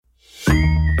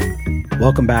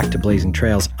Welcome back to Blazing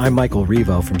Trails. I'm Michael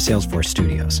Revo from Salesforce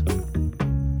Studios.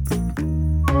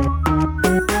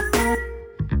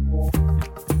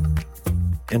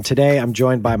 And today I'm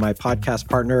joined by my podcast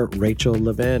partner, Rachel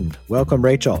Levin. Welcome,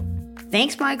 Rachel.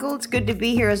 Thanks, Michael. It's good to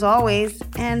be here as always.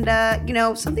 And,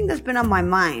 something that's been on my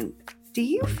mind. Do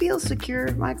you feel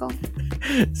secure, Michael?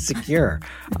 Secure?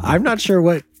 I'm not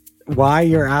sure why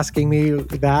you're asking me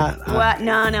that.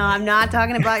 No, I'm not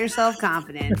talking about your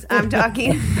self-confidence. I'm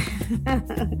talking,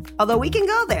 although we can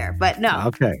go there, but no.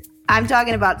 Okay. I'm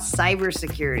talking about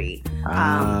cybersecurity.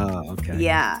 Okay.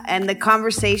 Yeah, and the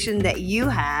conversation that you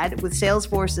had with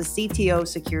Salesforce's CTO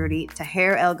security,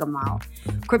 Taher El-Gamal,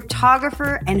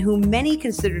 cryptographer and who many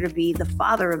consider to be the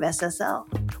father of SSL.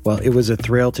 Well, it was a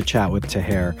thrill to chat with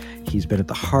Taher. He's been at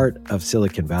the heart of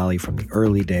Silicon Valley from the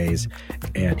early days,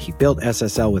 and he built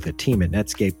SSL with a team at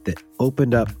Netscape that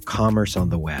opened up commerce on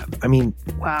the web. I mean,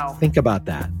 wow. Think about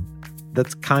that.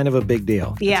 That's kind of a big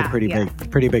deal. Yeah, it's a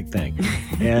pretty big thing.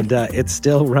 And it's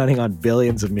still running on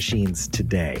billions of machines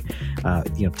today.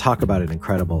 Talk about an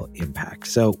incredible impact.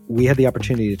 So we had the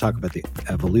opportunity to talk about the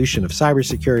evolution of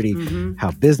cybersecurity,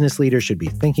 how business leaders should be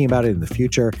thinking about it in the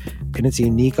future. And it's a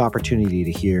unique opportunity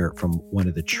to hear from one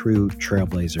of the true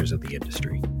trailblazers of the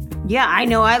industry. Yeah, I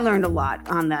know. I learned a lot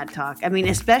on that talk. I mean,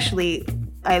 especially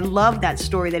I love that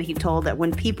story that he told that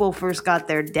when people first got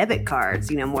their debit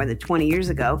cards, more than 20 years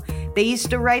ago, they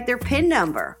used to write their PIN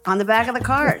number on the back of the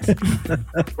cards.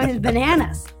 It's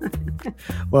bananas.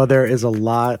 Well, there is a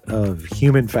lot of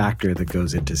human factor that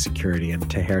goes into security, and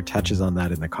Taher touches on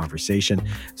that in the conversation.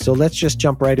 So let's just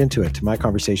jump right into it, to my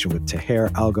conversation with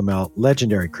Taher El-Gamal,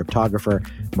 legendary cryptographer,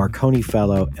 Marconi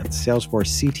Fellow, and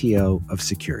Salesforce CTO of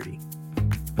Security.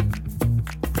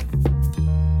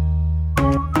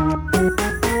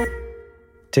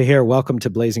 Taher, welcome to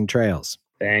Blazing Trails.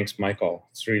 Thanks, Michael.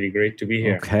 It's really great to be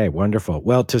here. Okay, wonderful.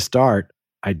 Well, to start,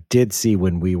 I did see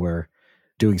when we were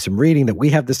doing some reading that we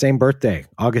have the same birthday,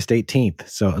 August 18th.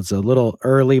 So it's a little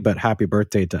early, but happy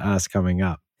birthday to us coming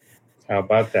up. How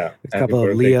about that? A couple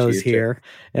of Leos here. Too.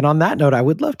 And on that note, I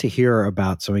would love to hear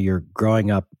about some of your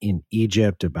growing up in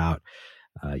Egypt, about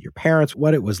your parents,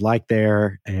 what it was like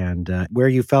there, and where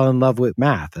you fell in love with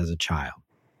math as a child.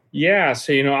 Yeah,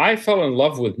 so, I fell in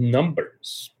love with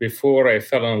numbers before I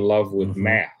fell in love with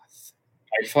math.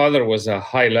 My father was a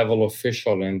high-level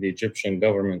official in the Egyptian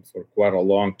government for quite a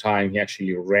long time. He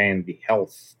actually ran the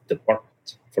health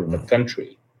department for the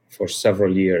country for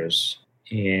several years.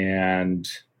 And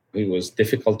he was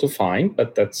difficult to find,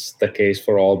 but that's the case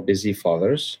for all busy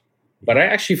fathers. But I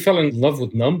actually fell in love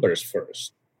with numbers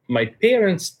first. My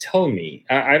parents tell me,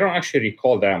 I don't actually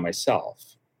recall that myself,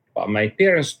 but my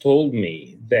parents told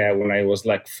me that when I was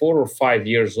like 4 or 5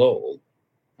 years old,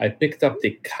 I picked up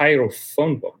the Cairo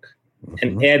phone book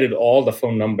and added all the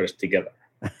phone numbers together.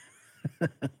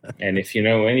 And if you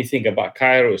know anything about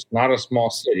Cairo, it's not a small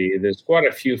city. There's quite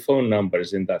a few phone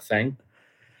numbers in that thing.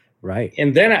 Right.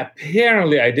 And then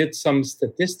apparently I did some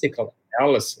statistical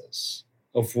analysis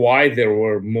of why there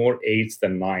were more 8s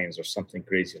than 9s or something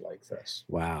crazy like this.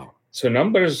 Wow. So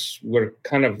numbers were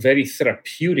kind of very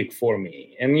therapeutic for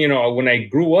me. And, when I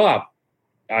grew up,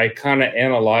 I kind of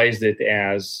analyzed it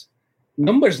as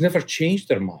numbers never change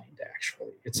their mind,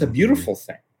 actually. It's a beautiful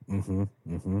thing.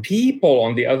 People,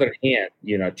 on the other hand,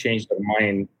 change their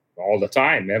mind all the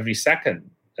time, every second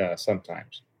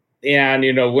sometimes. And,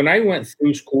 when I went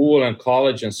through school and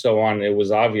college and so on, it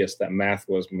was obvious that math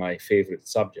was my favorite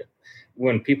subject.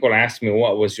 When people asked me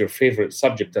what was your favorite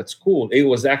subject at school, it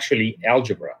was actually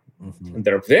algebra. And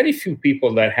there are very few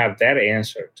people that have that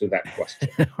answer to that question.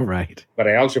 Right. But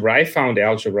I found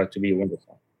algebra to be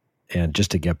wonderful. And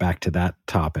just to get back to that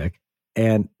topic,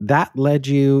 and that led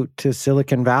you to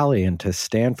Silicon Valley and to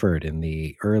Stanford in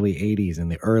the early 80s, in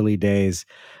the early days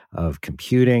of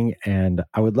computing. And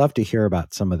I would love to hear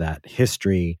about some of that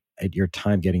history at your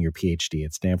time getting your PhD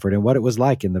at Stanford and what it was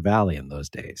like in the Valley in those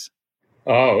days.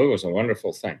 Oh, it was a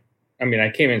wonderful thing. I mean, I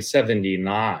came in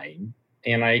 79.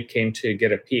 And I came to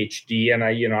get a PhD, and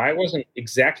I wasn't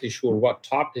exactly sure what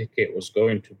topic it was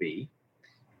going to be.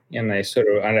 And I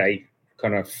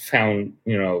kind of found,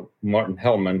 Martin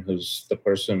Hellman, who's the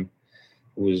person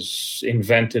who's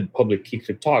invented public key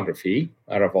cryptography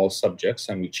out of all subjects.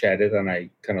 And we chatted, and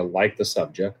I kind of liked the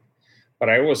subject. But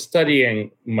I was studying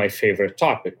my favorite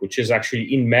topic, which is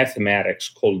actually in mathematics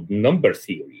called number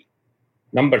theory.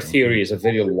 Number theory is a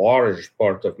very large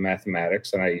part of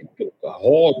mathematics, and I took a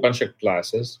whole bunch of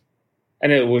classes,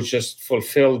 and it was just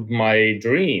fulfilled my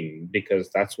dream because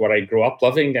that's what I grew up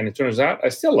loving, and it turns out I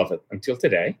still love it until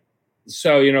today.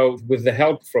 So, with the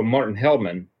help from Martin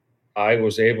Hellman, I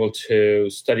was able to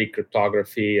study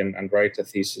cryptography and write a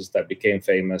thesis that became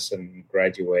famous and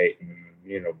graduate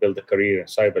and build a career in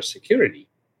cybersecurity.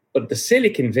 But the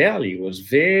Silicon Valley was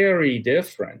very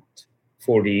different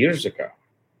 40 years ago.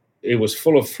 It was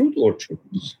full of fruit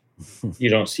orchards. You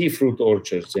don't see fruit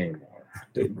orchards anymore.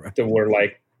 There were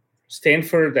like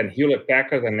Stanford and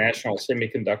Hewlett-Packard and National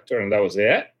Semiconductor, and that was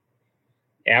it.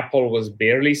 Apple was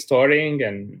barely starting,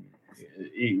 and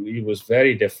it was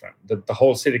very different. The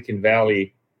whole Silicon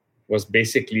Valley was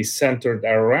basically centered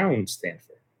around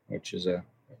Stanford, which is a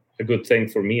good thing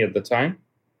for me at the time.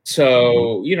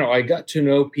 So, I got to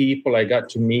know people. I got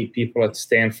to meet people at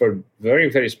Stanford, very,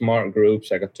 very smart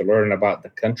groups. I got to learn about the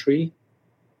country.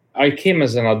 I came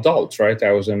as an adult, right?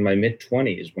 I was in my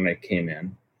mid-20s when I came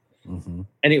in. Mm-hmm.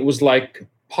 And it was like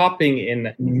popping in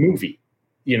a movie.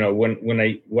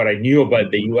 What I knew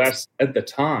about the U.S. at the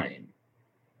time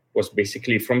was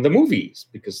basically from the movies,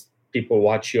 because people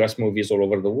watch U.S. movies all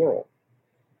over the world.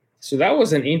 So that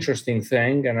was an interesting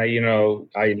thing. And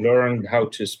I learned how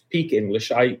to speak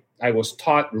English. I was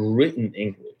taught written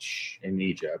English in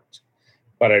Egypt,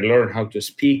 but I learned how to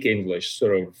speak English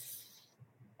sort of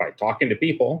by talking to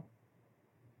people,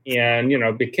 and,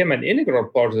 became an integral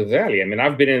part of the Valley. I mean,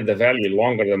 I've been in the Valley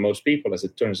longer than most people, as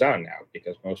it turns out now,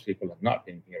 because most people have not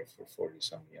been here for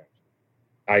 40-some years.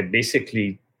 I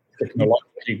basically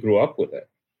technologically grew up with it.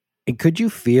 And could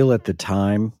you feel at the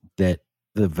time that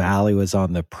the Valley was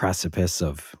on the precipice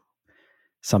of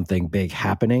something big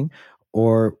happening,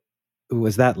 or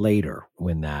was that later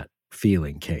when that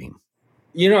feeling came?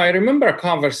 I remember a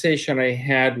conversation I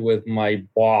had with my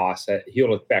boss at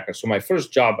Hewlett-Packard. So my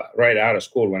first job right out of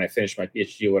school when I finished my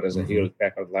PhD was at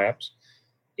Hewlett-Packard Labs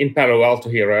in Palo Alto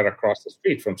here, right across the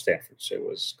street from Stanford. So it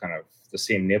was kind of the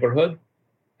same neighborhood.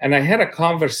 And I had a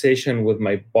conversation with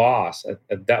my boss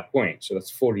at that point. So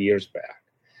that's 40 years back.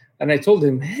 And I told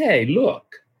him, hey,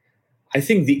 look, I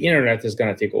think the internet is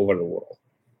going to take over the world.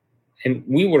 And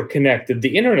we were connected.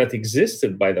 The internet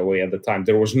existed, by the way, at the time.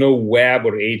 There was no web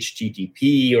or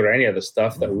HTTP or any of the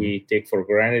stuff that we take for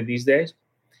granted these days.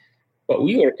 But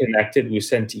we were connected. We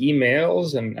sent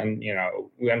emails, and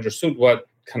we understood what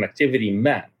connectivity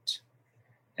meant.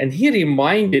 And he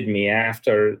reminded me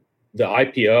after the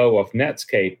IPO of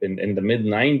Netscape in the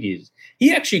mid-90s.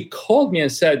 He actually called me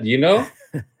and said,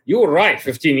 you were right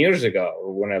 15 years ago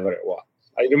or whenever it was.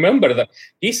 I remember that.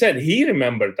 He said he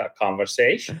remembered that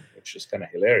conversation, which is kind of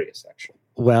hilarious, actually.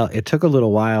 Well, it took a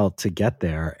little while to get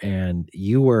there, and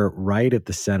you were right at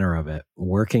the center of it,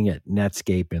 working at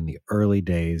Netscape in the early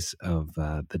days of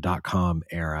the .com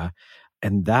era.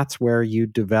 And that's where you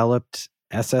developed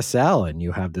SSL, and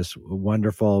you have this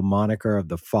wonderful moniker of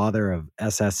the father of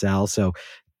SSL. So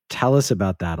tell us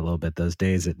about that a little bit, those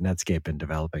days at Netscape and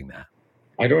developing that.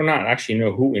 I do not actually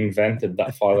know who invented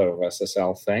that father of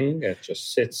SSL thing. It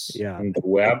just sits on the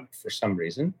web for some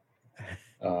reason.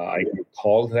 I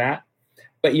called that.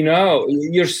 But,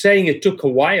 you're saying it took a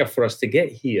while for us to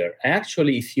get here.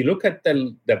 Actually, if you look at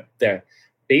the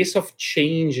pace of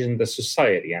change in the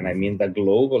society, and I mean the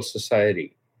global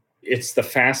society, it's the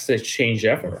fastest change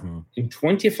ever. Mm-hmm. In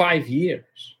 25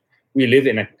 years, we live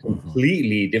in a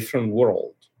completely different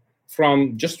world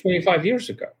from just 25 years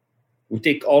ago. We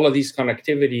take all of these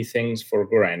connectivity things for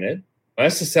granted.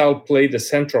 SSL played a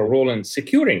central role in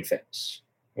securing things,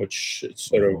 which is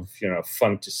sort of,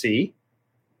 fun to see.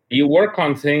 You work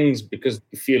on things because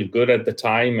you feel good at the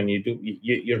time, and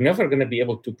you're never going to be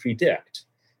able to predict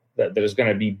that there's going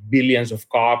to be billions of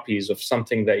copies of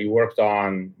something that you worked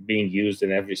on being used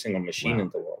in every single machine in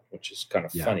the world, which is kind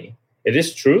of funny. It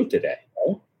is true today.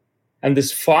 No? And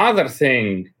this father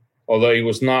thing, although he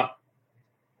was not,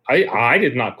 I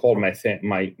did not call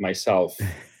myself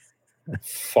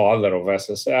father of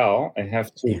SSL. I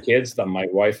have 2 kids that my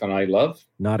wife and I love.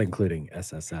 Not including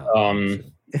SSL.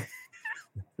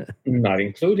 Not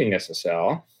including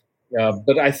SSL.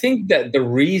 But I think that the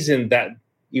reason that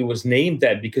it was named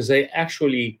that, because I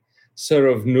actually sort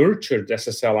of nurtured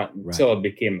SSL until it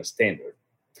became a standard.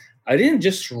 I didn't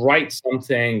just write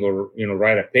something or,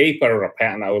 write a paper or a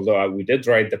patent, although we did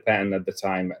write the patent at the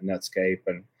time at Netscape.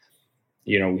 And,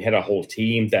 we had a whole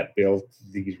team that built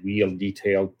the real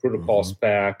detailed protocol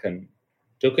spec and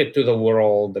took it to the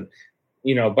world. And,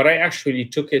 but I actually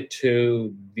took it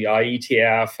to the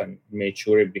IETF and made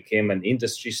sure it became an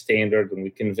industry standard. And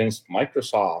we convinced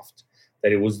Microsoft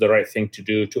that it was the right thing to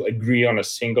do, to agree on a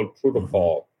single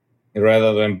protocol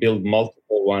rather than build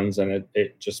multiple ones. And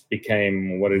it just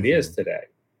became what it is today.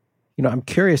 I'm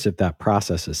curious if that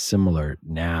process is similar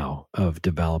now of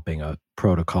developing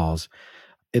protocols.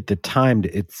 At the time,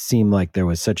 it seemed like there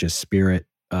was such a spirit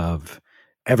of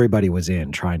everybody was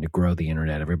in trying to grow the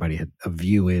internet. Everybody had a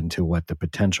view into what the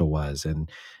potential was, and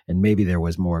maybe there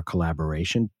was more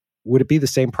collaboration. Would it be the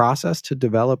same process to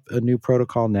develop a new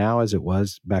protocol now as it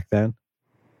was back then?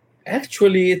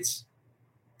 Actually,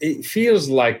 it feels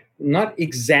like not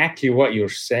exactly what you're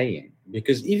saying,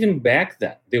 because even back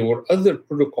then, there were other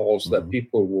protocols that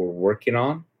people were working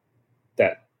on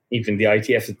that even the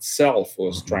IETF itself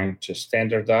was trying to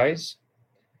standardize.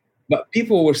 But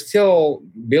people were still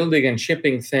building and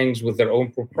shipping things with their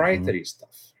own proprietary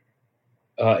stuff.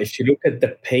 If you look at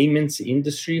the payments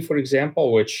industry, for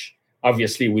example, which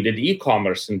obviously we did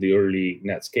e-commerce in the early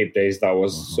Netscape days, that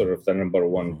was sort of the number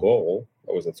one goal.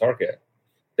 That was the target.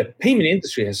 The payment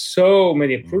industry has so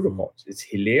many protocols. It's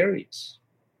hilarious.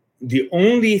 The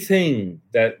only thing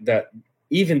that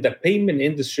even the payment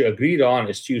industry agreed on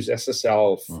is to use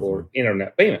SSL for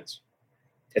internet payments.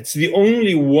 It's the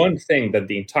only one thing that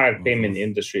the entire payment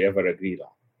industry ever agreed on,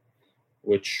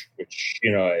 which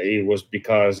it was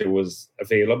because it was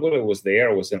available, it was there,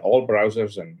 it was in all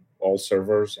browsers and all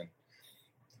servers, and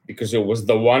because it was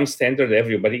the one standard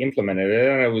everybody implemented it,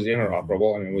 and it was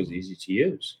interoperable and it was easy to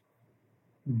use.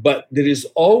 But there has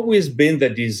always been the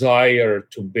desire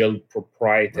to build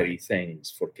proprietary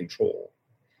things for control.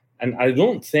 And I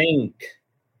don't think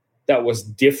that was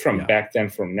different back then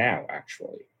from now,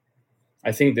 actually.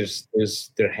 I think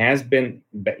there has been,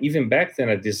 even back then,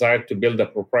 a desire to build a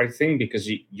proprietary thing because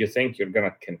you think you're going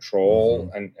to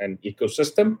control an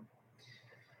ecosystem.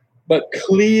 But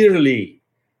clearly,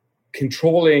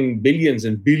 controlling billions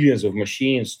and billions of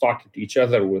machines talking to each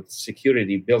other with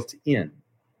security built in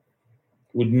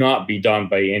would not be done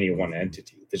by any one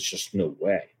entity. There's just no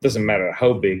way. It doesn't matter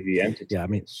how big the entity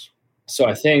is. So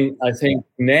I think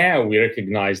now we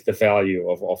recognize the value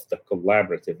of the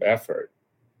collaborative effort.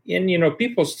 And,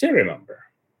 people still remember.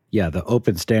 Yeah, the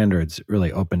open standards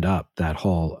really opened up that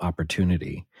whole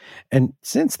opportunity. And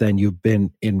since then, you've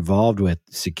been involved with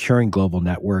securing global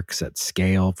networks at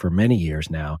scale for many years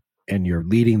now, and you're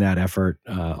leading that effort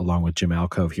along with Jim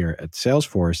Alcove here at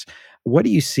Salesforce. What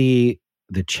do you see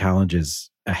the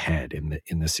challenges ahead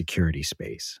in the security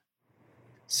space?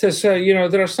 So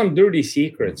there are some dirty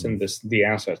secrets in the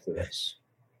answer to this.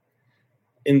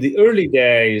 In the early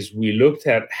days, we looked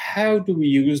at how do we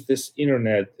use this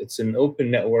internet? It's an open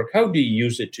network. How do you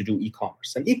use it to do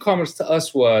e-commerce? And e-commerce to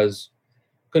us was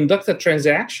conduct a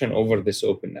transaction over this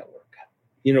open network.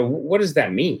 What does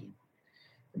that mean?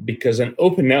 Because an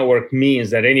open network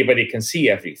means that anybody can see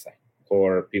everything,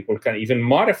 or people can even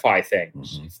modify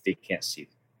things if they can't see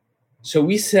them. So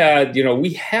we said,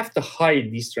 we have to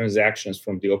hide these transactions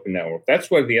from the open network.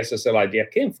 That's where the SSL idea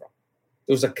came from.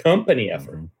 It was a company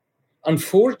effort.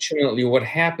 Unfortunately, what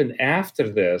happened after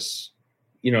this,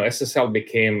 SSL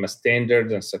became a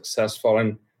standard and successful,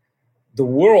 and the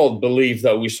world believed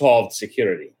that we solved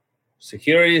security.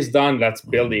 Security is done, let's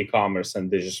build e-commerce,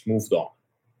 and they just moved on.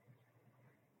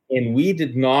 And we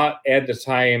did not, at the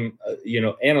time,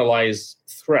 analyze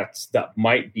threats that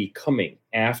might be coming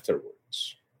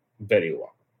afterwards very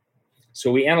well. So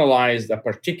we analyzed a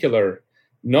particular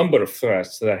number of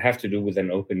threats that have to do with an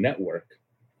open network.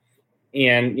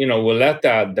 And, we'll let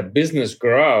the business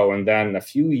grow. And then a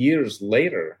few years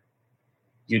later,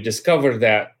 you discover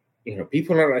that,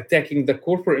 people are attacking the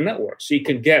corporate network. So you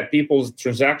can get people's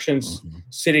transactions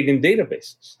sitting in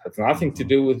databases. It has nothing to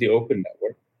do with the open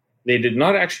network. They did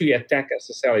not actually attack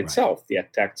SSL itself. They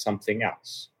attacked something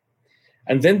else.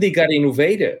 And then they got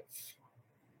innovative.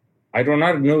 I do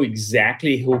not know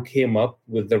exactly who came up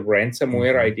with the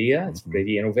ransomware idea. It's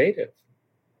pretty innovative.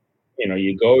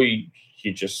 You go,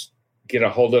 you just get a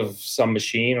hold of some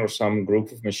machine or some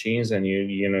group of machines, and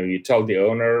you tell the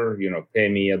owner, pay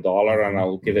me $1 and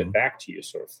I'll give it back to you,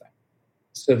 sort of thing.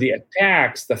 So the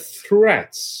attacks, the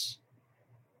threats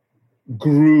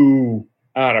grew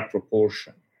out of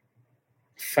proportion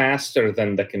faster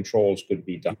than the controls could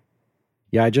be done.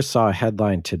 Yeah, I just saw a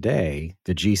headline today.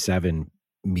 The G7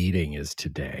 meeting is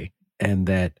today, and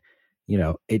that,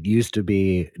 it used to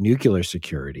be nuclear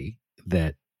security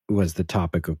that was the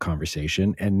topic of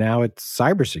conversation, and now it's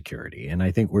cybersecurity. And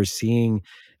I think we're seeing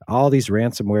all these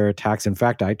ransomware attacks. In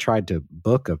fact, I tried to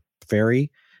book a ferry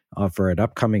for an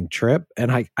upcoming trip,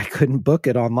 and I couldn't book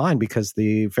it online because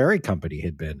the ferry company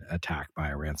had been attacked by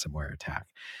a ransomware attack.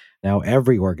 Now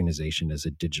every organization is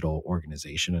a digital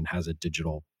organization and has a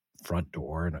digital front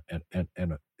door.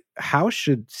 And how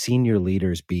should senior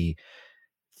leaders be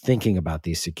thinking about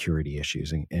these security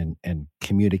issues and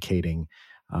communicating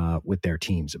with their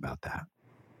teams about that?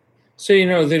 So,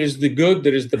 there is the good,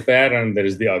 there is the bad, and there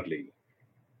is the ugly.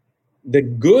 The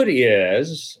good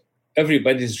is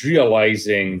everybody's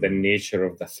realizing the nature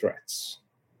of the threats.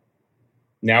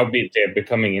 Now they're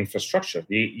becoming infrastructure.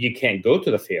 You can't go to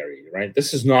the ferry, right?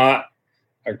 This is not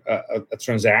a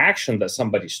transaction that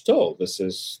somebody stole. This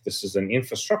is an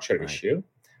infrastructure issue.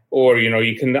 Or,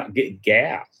 you cannot get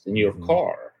gas in your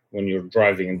car when you're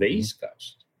driving in the East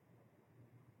Coast.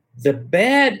 The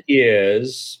bad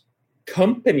is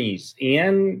companies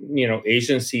and,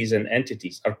 agencies and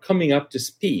entities are coming up to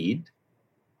speed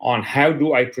on how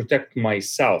do I protect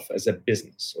myself as a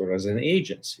business or as an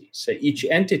agency. So each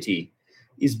entity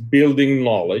is building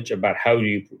knowledge about how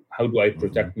do I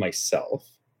protect myself.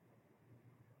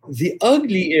 The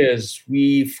ugly is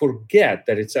we forget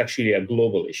that it's actually a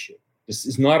global issue. This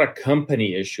is not a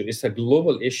company issue. It's a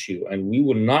global issue, and we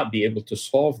will not be able to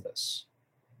solve this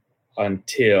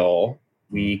until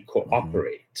we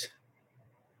cooperate.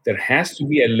 There has to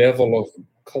be a level of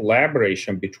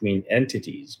collaboration between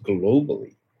entities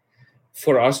globally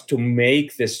for us to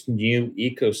make this new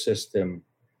ecosystem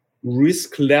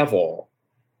risk level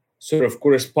sort of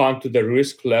correspond to the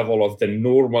risk level of the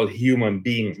normal human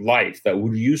being life that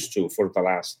we're used to for the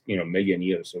last million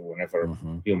years or whenever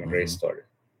human race started.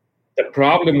 The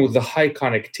problem with the high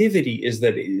connectivity is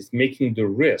that it is making the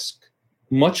risk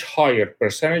much higher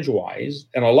percentage-wise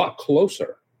and a lot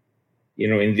closer.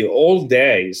 In the old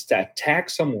days, to attack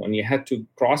someone, you had to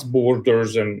cross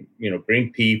borders and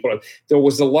bring people. There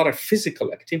was a lot of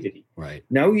physical activity. Right.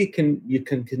 Now you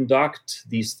can conduct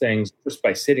these things just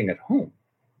by sitting at home.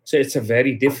 So it's a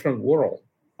very different world.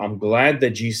 I'm glad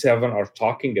the G7 are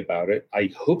talking about it.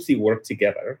 I hope they work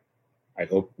together. I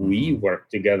hope we work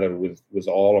together with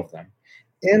all of them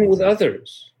and with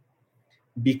others,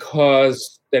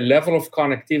 because the level of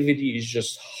connectivity is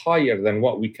just higher than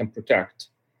what we can protect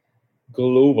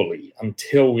globally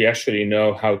until we actually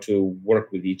know how to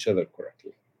work with each other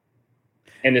correctly.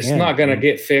 And it's not going to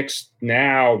get fixed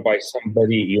now by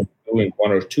somebody doing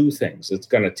one or two things. It's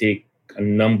going to take a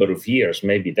number of years,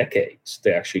 maybe decades,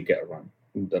 to actually get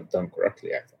done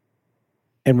correctly, I think.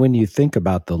 And when you think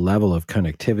about the level of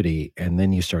connectivity, and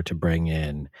then you start to bring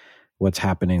in what's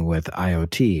happening with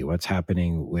IoT, what's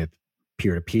happening with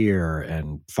peer-to-peer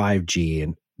and 5G,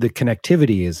 and the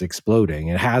connectivity is exploding.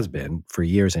 It has been for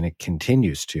years, and it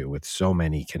continues to with so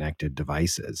many connected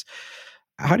devices.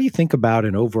 How do you think about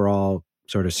an overall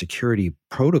sort of security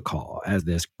protocol as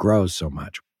this grows so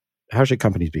much? How should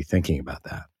companies be thinking about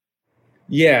that?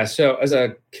 Yeah, so as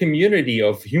a community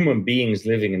of human beings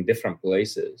living in different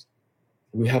places,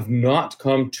 we have not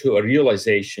come to a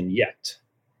realization yet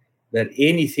that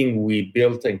anything we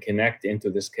build and connect into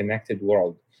this connected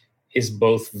world is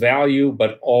both value,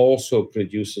 but also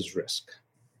produces risk.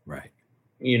 Right.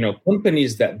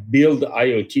 Companies that build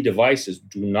IoT devices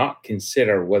do not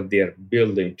consider what they're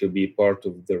building to be part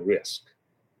of the risk,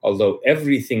 although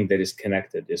everything that is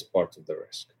connected is part of the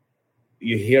risk.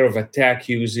 You hear of attack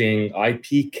using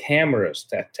IP cameras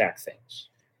to attack things.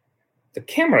 The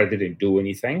camera didn't do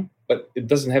anything, but it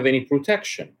doesn't have any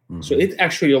protection. So it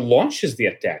actually launches the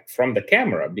attack from the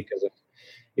camera, because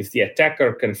if the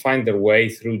attacker can find their way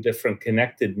through different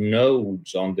connected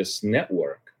nodes on this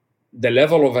network, the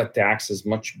level of attacks is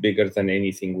much bigger than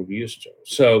anything we're used to.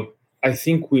 So I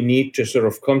think we need to sort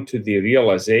of come to the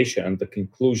realization and the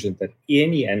conclusion that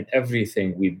any and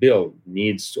everything we build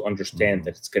needs to understand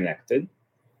that it's connected,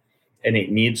 and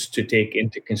it needs to take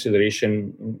into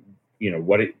consideration,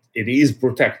 what it is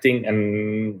protecting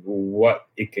and what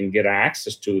it can get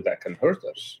access to that can hurt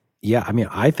us. Yeah, I mean,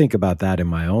 I think about that in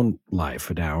my own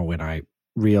life now when I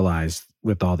realize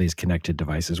with all these connected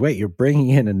devices, wait, you're bringing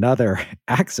in another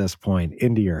access point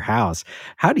into your house.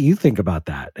 How do you think about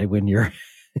that when you're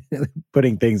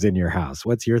putting things in your house?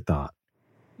 What's your thought?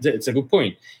 It's a good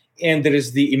point. And there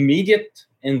is the immediate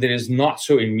and there is not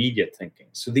so immediate thinking.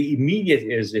 So the immediate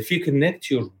is if you connect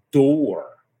your door,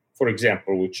 for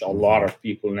example, which a lot of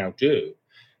people now do,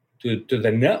 to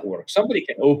the network, somebody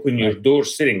can open your door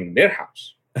sitting in their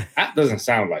house. That doesn't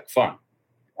sound like fun.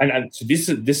 And so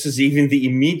this is even the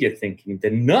immediate thinking.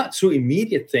 The not so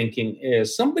immediate thinking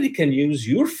is somebody can use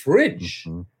your fridge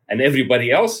and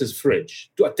everybody else's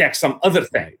fridge to attack some other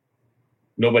thing.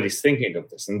 Nobody's thinking of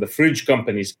this. And the fridge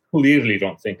companies clearly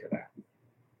don't think of that.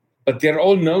 But they're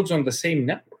all nodes on the same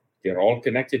network. They're all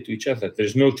connected to each other.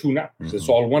 There's no two networks. It's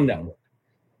all one network.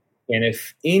 And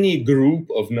if any group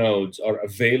of nodes are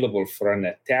available for an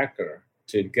attacker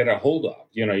to get a hold of,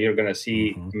 you're going to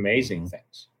see amazing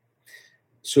things.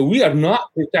 So we are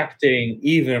not protecting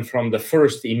even from the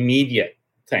first immediate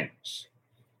things.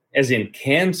 As in,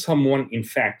 can someone, in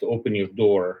fact, open your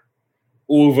door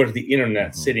over the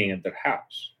internet sitting at their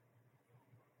house?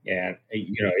 And,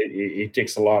 it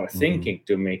takes a lot of thinking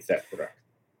to make that correct.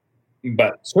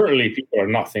 But certainly people are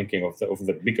not thinking of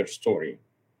the bigger story.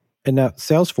 And now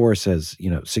Salesforce has,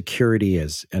 security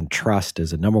and trust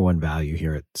is a number one value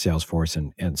here at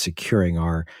Salesforce, and securing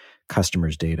our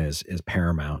customers' data is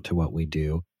paramount to what we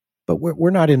do. But we're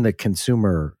not in the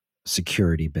consumer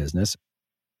security business.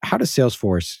 How does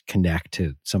Salesforce connect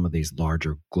to some of these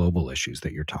larger global issues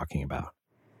that you're talking about?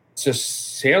 So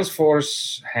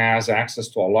Salesforce has access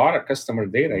to a lot of customer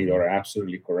data. You're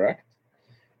absolutely correct.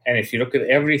 And if you look at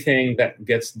everything that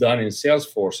gets done in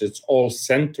Salesforce, it's all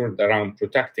centered around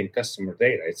protecting customer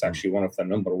data. It's actually one of the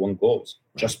number one goals,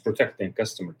 just protecting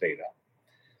customer data.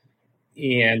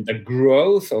 And the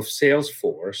growth of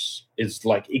Salesforce is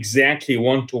like exactly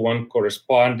one-to-one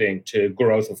corresponding to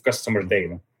growth of customer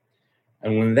data.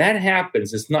 And when that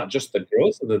happens, it's not just the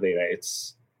growth of the data,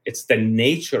 it's the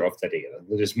nature of the data.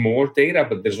 There is more data,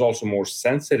 but there's also more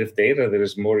sensitive data. There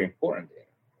is more important data.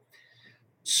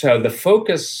 So the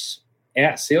focus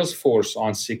at Salesforce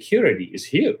on security is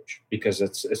huge because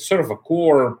it's sort of a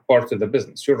core part of the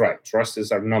business. You're right. Trust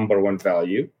is our number one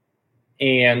value.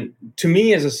 And to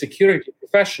me, as a security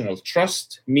professional,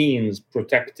 trust means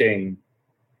protecting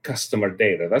customer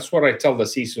data. That's what I tell the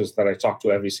CISOs that I talk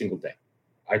to every single day.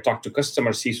 I talk to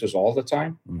customer CISOs all the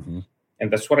time.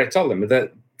 And that's what I tell them,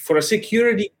 that for a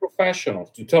security professional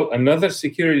to tell another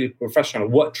security professional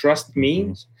what trust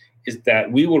means is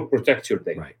that we will protect your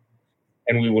data. Right.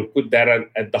 And we will put that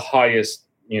at the highest,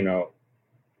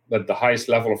 at the highest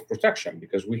level of protection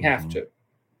because we have to.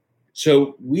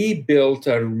 So we built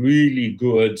a really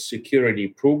good security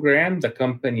program. The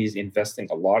company is investing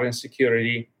a lot in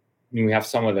security. And we have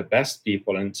some of the best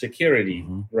people in security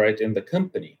right in the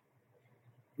company.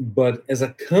 But as a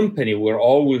company, we're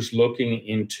always looking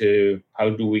into how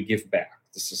do we give back.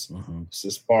 This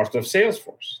is part of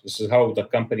Salesforce. This is how the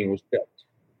company was built.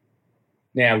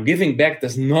 Now, giving back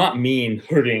does not mean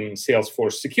hurting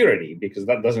Salesforce security because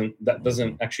that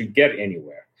doesn't actually get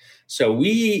anywhere. So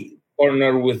we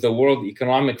partner with the World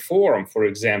Economic Forum, for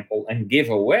example, and give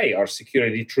away our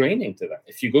security training to them.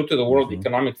 If you go to the World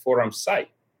Economic Forum site,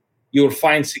 you'll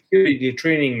find security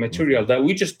training material that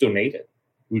we just donated.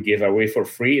 We give away for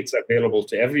free. It's available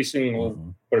to every single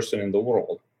person in the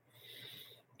world.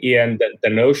 And the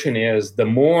notion is the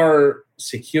more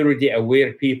security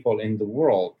aware people in the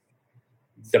world,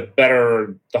 the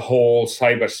better the whole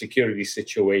cybersecurity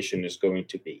situation is going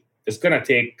to be. It's going to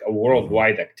take a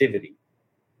worldwide activity,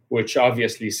 which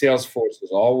obviously Salesforce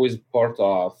is always part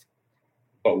of,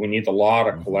 but we need a lot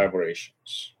of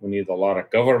collaborations. We need a lot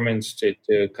of governments to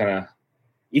kind of,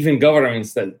 even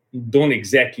governments that don't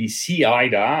exactly see eye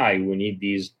to eye, we need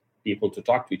these people to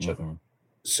talk to each other.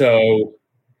 So,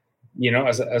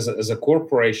 as a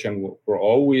corporation, we're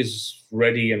always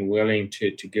ready and willing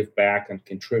to give back and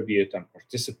contribute and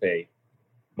participate.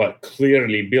 But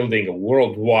clearly, building a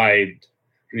worldwide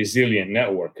resilient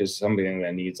network is something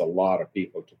that needs a lot of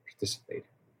people to participate.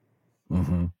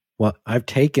 Well, I've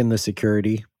taken the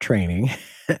security training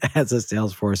as a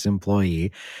Salesforce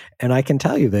employee, and I can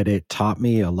tell you that it taught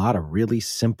me a lot of really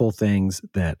simple things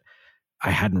that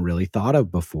I hadn't really thought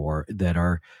of before that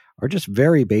are just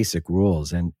very basic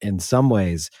rules. And in some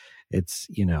ways, it's,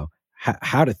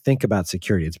 how to think about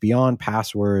security. It's beyond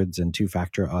passwords and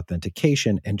two-factor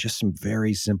authentication and just some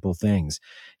very simple things.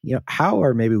 How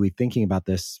are maybe we thinking about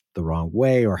this the wrong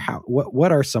way, or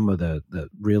what are some of the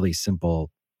really simple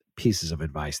pieces of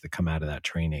advice that come out of that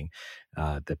training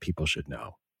that people should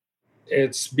know?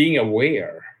 It's being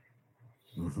aware.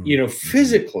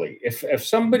 Physically, if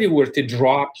somebody were to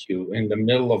drop you in the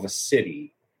middle of a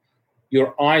city,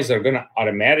 your eyes are going to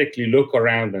automatically look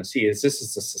around and see, is this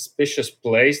a suspicious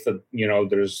place that,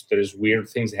 there's weird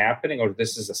things happening, or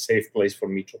this is a safe place for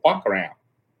me to walk around?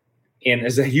 And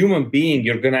as a human being,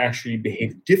 you're going to actually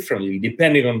behave differently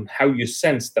depending on how you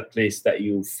sense the place that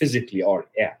you physically are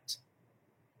at.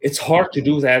 It's hard to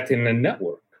do that in a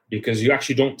network because you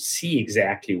actually don't see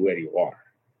exactly where you are.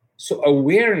 So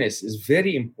awareness is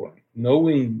very important.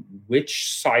 Knowing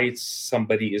which sites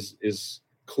somebody is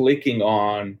clicking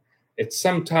on. It's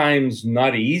sometimes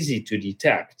not easy to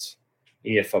detect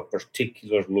if a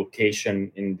particular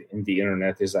location in the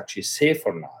internet is actually safe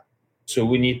or not. So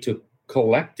we need to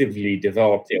collectively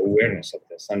develop the awareness of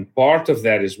this. And part of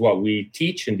that is what we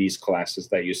teach in these classes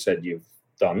that you said you've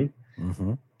done.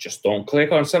 Just don't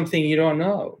click on something you don't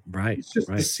know. Right. It's just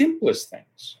the simplest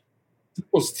things.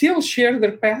 People still share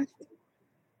their password.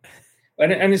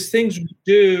 And it's things we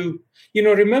do.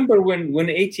 Remember when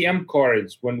ATM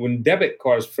cards, when debit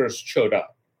cards first showed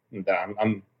up, and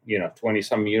I'm 20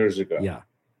 some years ago. Yeah.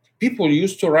 People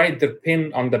used to write their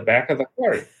PIN on the back of the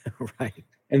card. Right.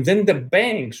 And then the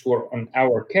banks were on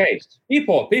our case.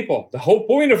 People, the whole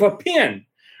point of a PIN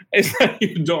It's that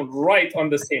you don't write on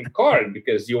the same card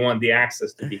because you want the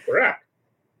access to be correct.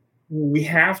 We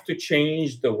have to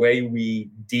change the way we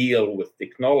deal with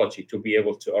technology to be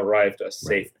able to arrive to a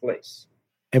safe place.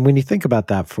 And when you think about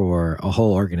that for a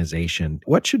whole organization,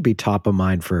 what should be top of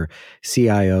mind for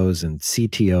CIOs and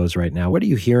CTOs right now? What are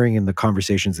you hearing in the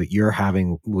conversations that you're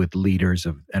having with leaders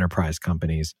of enterprise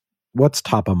companies? What's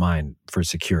top of mind for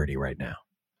security right now?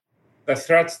 The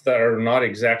threats that are not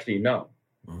exactly known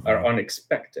are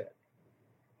unexpected.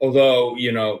 Although,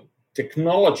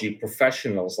 technology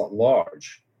professionals at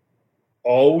large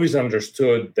always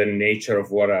understood the nature of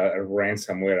what a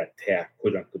ransomware attack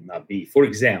could and could not be. For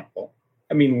example,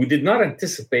 we did not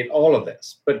anticipate all of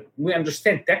this, but we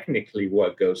understand technically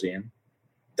what goes in.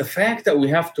 The fact that we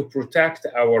have to protect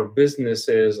our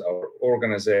businesses, our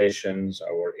organizations,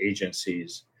 our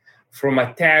agencies from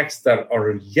attacks that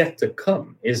are yet to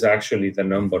come is actually the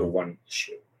number one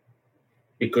issue.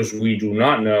 Because we do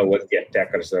not know what the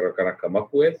attackers are going to come up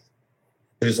with.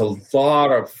 There's a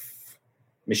lot of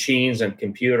machines and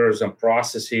computers and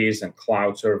processes and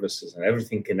cloud services and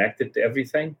everything connected to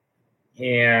everything.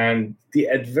 And the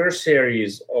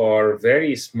adversaries are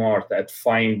very smart at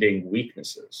finding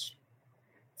weaknesses.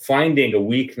 Finding a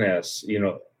weakness,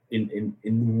 in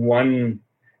one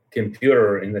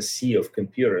computer in a sea of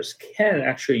computers can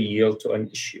actually yield to an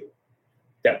issue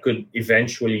that could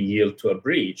eventually yield to a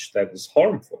breach that is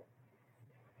harmful.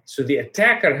 So the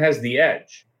attacker has the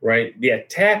edge, right? The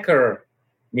attacker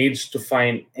needs to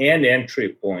find an entry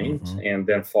point and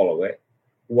then follow it,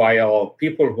 while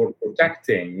people who are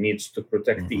protecting needs to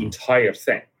protect the entire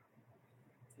thing.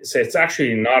 So it's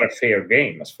actually not a fair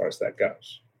game as far as that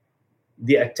goes.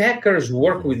 The attackers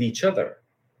work with each other.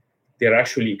 They're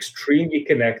actually extremely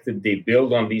connected. They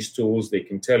build on these tools. They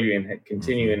can tell you and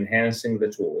continue enhancing the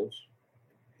tools.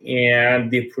 And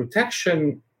the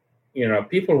protection,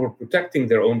 people who are protecting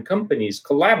their own companies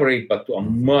collaborate, but to a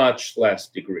much less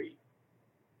degree.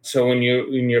 So when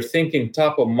you're thinking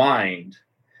top of mind,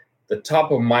 the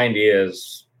top of mind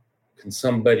is, can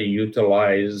somebody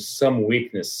utilize some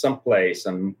weakness someplace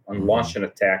and launch an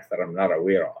attack that I'm not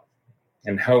aware of?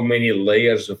 And how many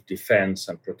layers of defense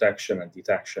and protection and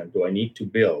detection do I need to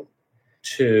build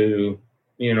to,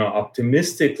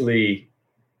 optimistically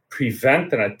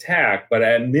prevent an attack, but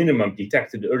at minimum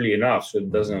detect it early enough so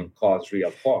it doesn't cause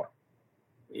real harm?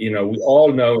 We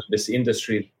all know in this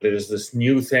industry there's this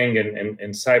new thing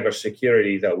in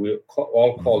cybersecurity that we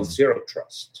all call zero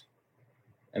trust.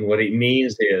 And what it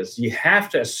means is you have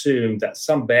to assume that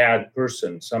some bad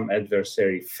person, some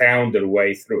adversary found their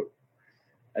way through.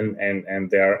 And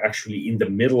they're actually in the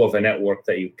middle of a network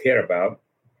that you care about.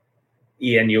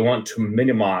 And you want to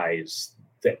minimize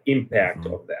the impact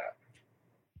of that.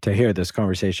 To hear this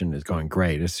conversation is going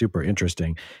great. It's super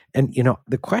interesting. And,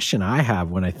 the question I have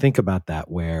when I think about that,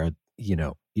 where,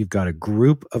 you've got a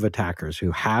group of attackers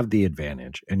who have the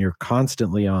advantage and you're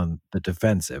constantly on the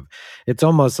defensive. It's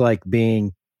almost like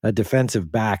being a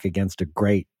defensive back against a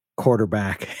great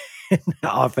quarterback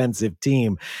offensive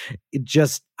team.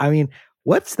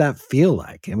 What's that feel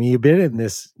like? You've been in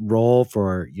this role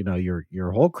for,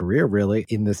 your whole career, really,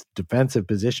 in this defensive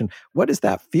position. What does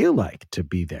that feel like to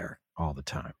be there all the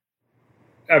time?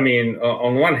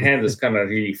 On one hand, it's kind of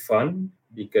really fun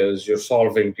because you're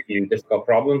solving really difficult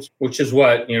problems, which is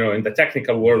what, in the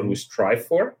technical world we strive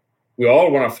for. We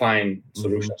all want to find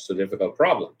solutions to difficult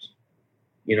problems.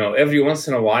 Every once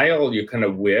in a while, you kind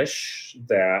of wish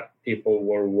that people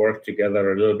will work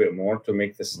together a little bit more to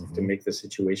make this to make the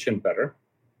situation better.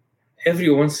 Every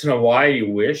once in a while, you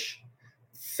wish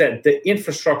that the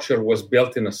infrastructure was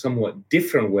built in a somewhat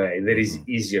different way that is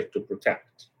easier to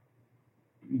protect.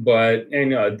 But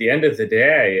at the end of the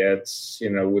day, it's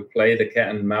we play the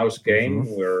cat and mouse game.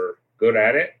 We're good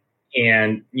at it,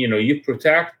 and you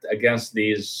protect against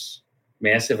these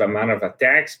massive amount of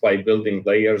attacks by building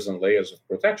layers and layers of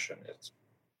protection.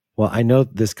 Well, I know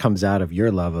this comes out of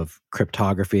your love of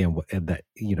cryptography and that,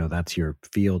 that's your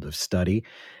field of study.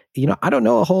 I don't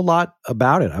know a whole lot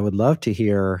about it. I would love to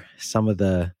hear some of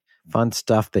the fun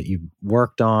stuff that you've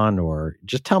worked on, or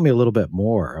just tell me a little bit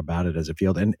more about it as a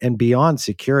field. And beyond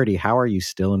security, how are you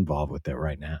still involved with it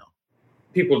right now?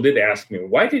 People did ask me,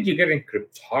 why did you get in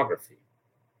cryptography?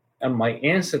 And my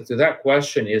answer to that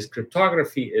question is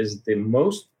cryptography is the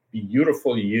most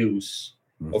beautiful use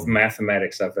of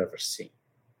mathematics I've ever seen.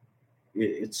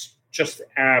 It's just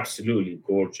absolutely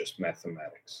gorgeous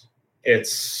mathematics.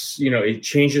 It's, it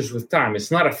changes with time. It's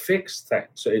not a fixed thing.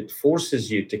 So it forces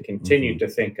you to continue to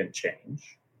think and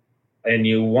change. And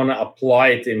you want to apply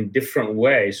it in different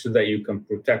ways so that you can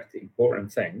protect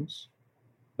important things.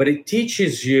 But it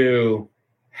teaches you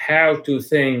how to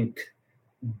think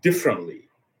differently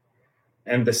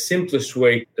And the simplest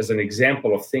way, as an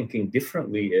example of thinking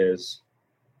differently, is,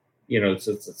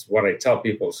 it's what I tell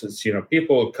people. Since,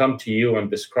 people come to you and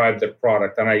describe their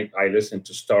product, and I listen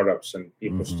to startups and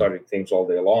people starting things all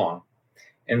day long,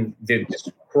 and they're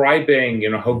describing,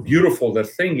 how beautiful the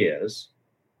thing is.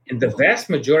 And the vast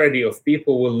majority of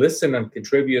people will listen and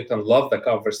contribute and love the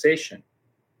conversation.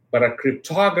 But a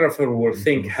cryptographer will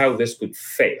think how this could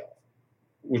fail,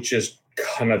 which is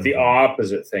kind of the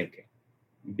opposite thinking.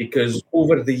 Because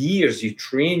over the years, you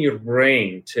train your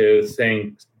brain to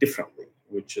think differently,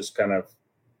 which is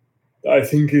I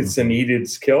think it's a needed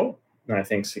skill. And I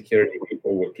think security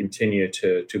people will continue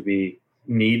to be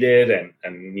needed, and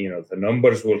the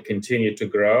numbers will continue to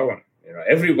grow. And,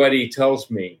 everybody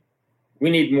tells me, we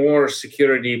need more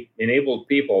security-enabled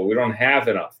people. We don't have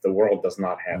enough. The world does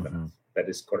not have enough. That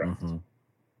is correct.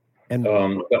 And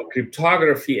but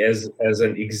cryptography as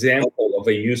an example of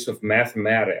a use of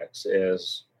mathematics I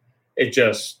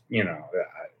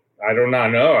do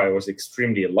not know. I was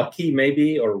extremely lucky,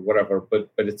 maybe, or whatever, but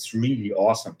it's really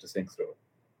awesome to think through.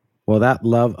 Well, that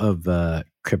love of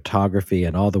cryptography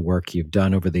and all the work you've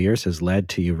done over the years has led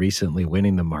to you recently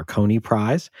winning the Marconi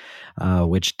Prize,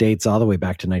 which dates all the way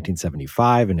back to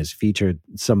 1975 and has featured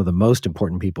some of the most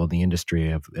important people in the industry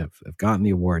have gotten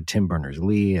the award: Tim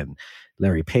Berners-Lee and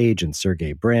Larry Page and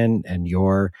Sergey Brin, and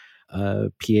your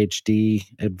PhD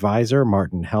advisor,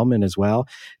 Martin Hellman, as well.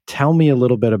 Tell me a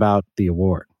little bit about the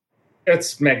award.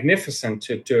 It's magnificent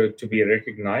to be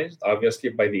recognized, obviously,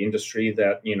 by the industry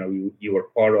that you were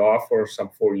part of for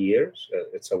some 4 years.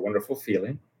 It's a wonderful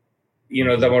feeling.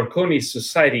 The Marconi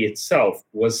Society itself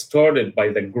was started by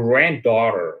the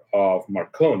granddaughter of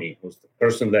Marconi, who's the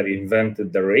person that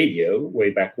invented the radio way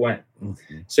back when.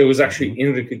 So it was actually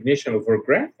in recognition of her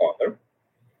grandfather.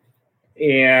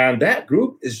 And that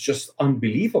group is just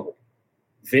unbelievable.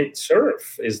 Vint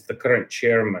Cerf is the current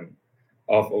chairman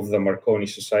of the Marconi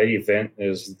Society. Vint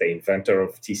is the inventor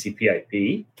of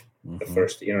TCP/IP, the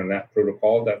first internet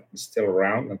protocol that is still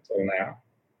around until now.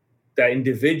 The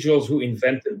individuals who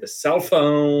invented the cell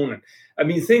phone,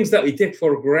 things that we take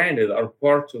for granted, are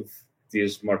part of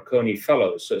these Marconi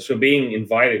fellows. So being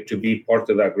invited to be part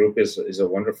of that group is a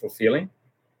wonderful feeling.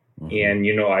 And,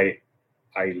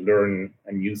 I learn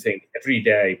a new thing every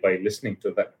day by listening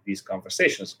to these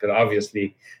conversations, because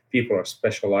obviously people are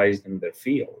specialized in their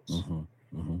fields.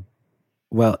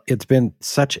 Well, it's been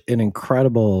such an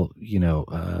incredible,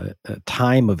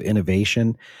 time of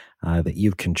innovation that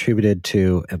you've contributed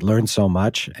to and learned so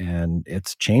much, and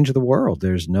it's changed the world.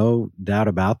 There's no doubt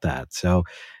about that. So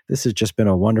this has just been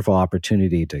a wonderful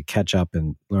opportunity to catch up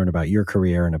and learn about your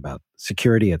career and about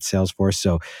security at Salesforce.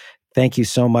 So thank you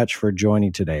so much for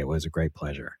joining today. It was a great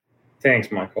pleasure. Thanks,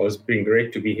 Michael. It's been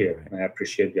great to be here, and I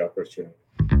appreciate the opportunity.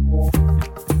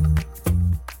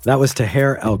 That was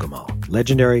Taher Elgamal,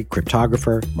 legendary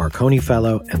cryptographer, Marconi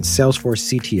Fellow, and Salesforce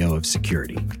CTO of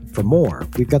Security. For more,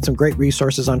 we've got some great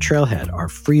resources on Trailhead, our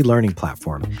free learning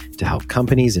platform to help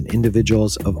companies and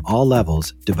individuals of all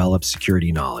levels develop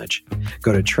security knowledge.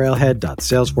 Go to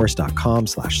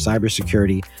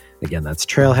trailhead.salesforce.com/cybersecurity. Again, that's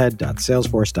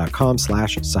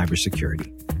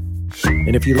trailhead.salesforce.com/cybersecurity.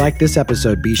 And if you like this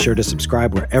episode, be sure to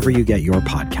subscribe wherever you get your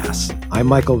podcasts. I'm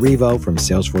Michael Revo from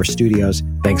Salesforce Studios.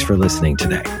 Thanks for listening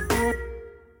today.